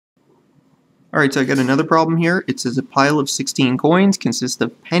Alright, so I got another problem here. It says a pile of 16 coins consists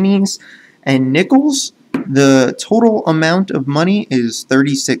of pennies and nickels. The total amount of money is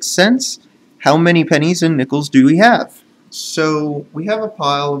 36 cents. How many pennies and nickels do we have? So we have a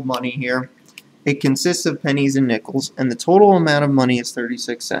pile of money here. It consists of pennies and nickels, and the total amount of money is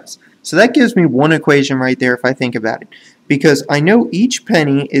 36 cents. So that gives me one equation right there if I think about it. Because I know each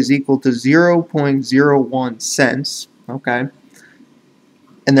penny is equal to 0.01 cents, okay?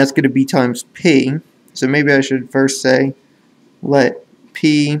 And that's going to be times P. So maybe I should first say let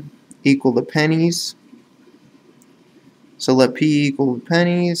P equal the pennies. So let P equal the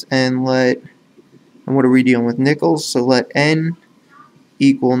pennies, and what are we dealing with? Nickels. So let N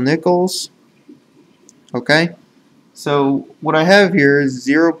equal nickels. Okay? So what I have here is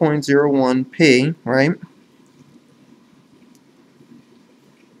 0.01 P, right?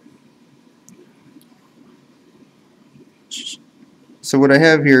 So what I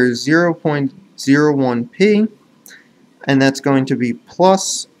have here is 0.01 P, and that's going to be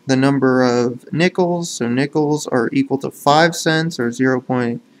plus the number of nickels. So nickels are equal to 5 cents, or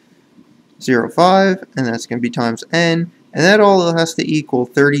 0.05, and that's going to be times N, and that all has to equal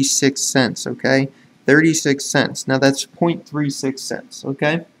 36 cents, okay? 36 cents. Now that's 0.36 cents,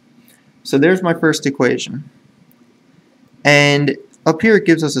 okay? So there's my first equation. And up here it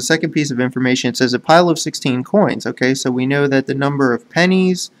gives us a second piece of information. It says a pile of 16 coins, okay? So we know that the number of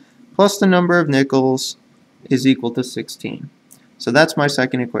pennies plus the number of nickels is equal to 16. So that's my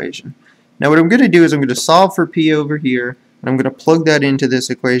second equation. Now what I'm going to do is I'm going to solve for P over here, and I'm going to plug that into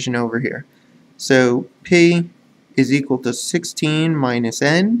this equation over here. So P is equal to 16 minus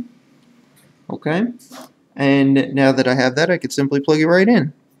N, okay? And now that I have that, I could simply plug it right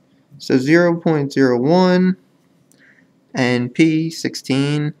in. So 0.01 and P,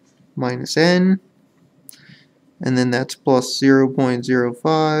 16 minus N, and then that's plus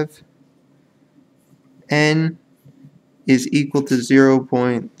 0.05. N is equal to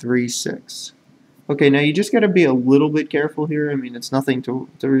 0.36. Okay, now you just got to be a little bit careful here. I mean, it's nothing to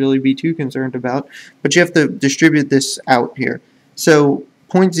really be too concerned about, but you have to distribute this out here. So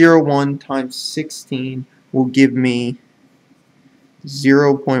 0.01 times 16 will give me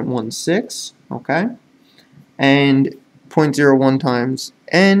 0.16, okay? And 0.01 times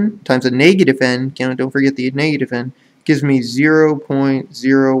N, times a negative N, don't forget the negative N, gives me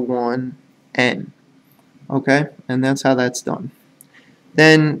 0.01 N. Okay, and that's how that's done.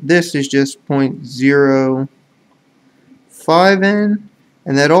 Then this is just 0.05 N,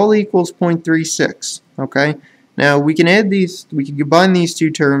 and that all equals 0.36. Okay, now we can add these, we can combine these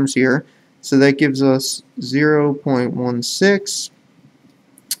two terms here, so that gives us 0.16,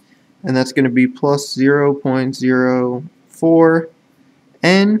 and that's going to be plus 0.04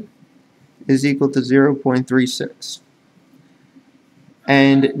 N is equal to 0.36.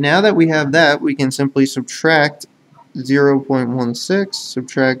 And now that we have that, we can simply subtract 0.16,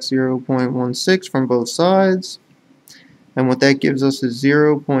 subtract 0.16 from both sides. And what that gives us is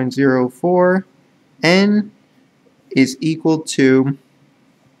 0.04. N is equal to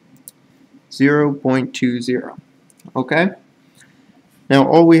 0.20. Okay? Now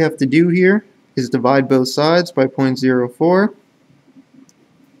all we have to do here is divide both sides by 0.04.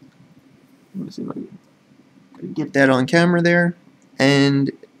 Let me see if I can get that on camera there.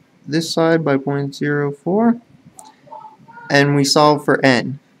 And this side by 0.04, and we solve for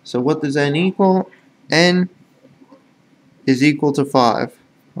N. So what does N equal? N is equal to 5,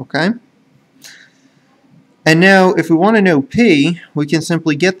 okay? And now if we want to know P, we can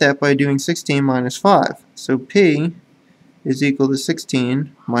simply get that by doing 16 minus 5. So P is equal to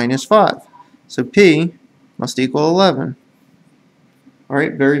 16 minus 5. So P must equal 11.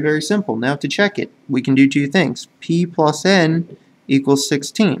 Alright, very, very simple. Now to check it, we can do two things. P plus N equals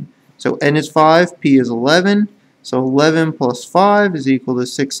 16. So N is 5, P is 11. So 11 plus 5 is equal to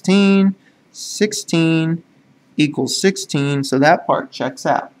 16. 16 equals 16, so that part checks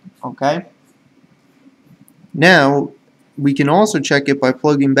out. Okay? Now, we can also check it by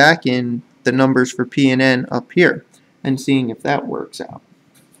plugging back in the numbers for P and N up here and seeing if that works out.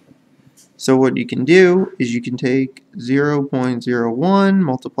 So what you can do is you can take 0.01,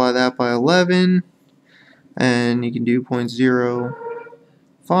 multiply that by 11, and you can do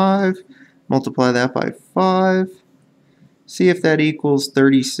 0.05, multiply that by 5, see if that equals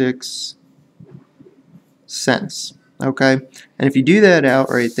 36 cents. Okay, and if you do that out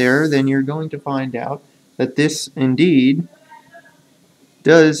right there, then you're going to find out that this indeed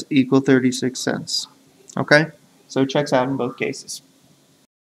does equal 36 cents. Okay, so it checks out in both cases.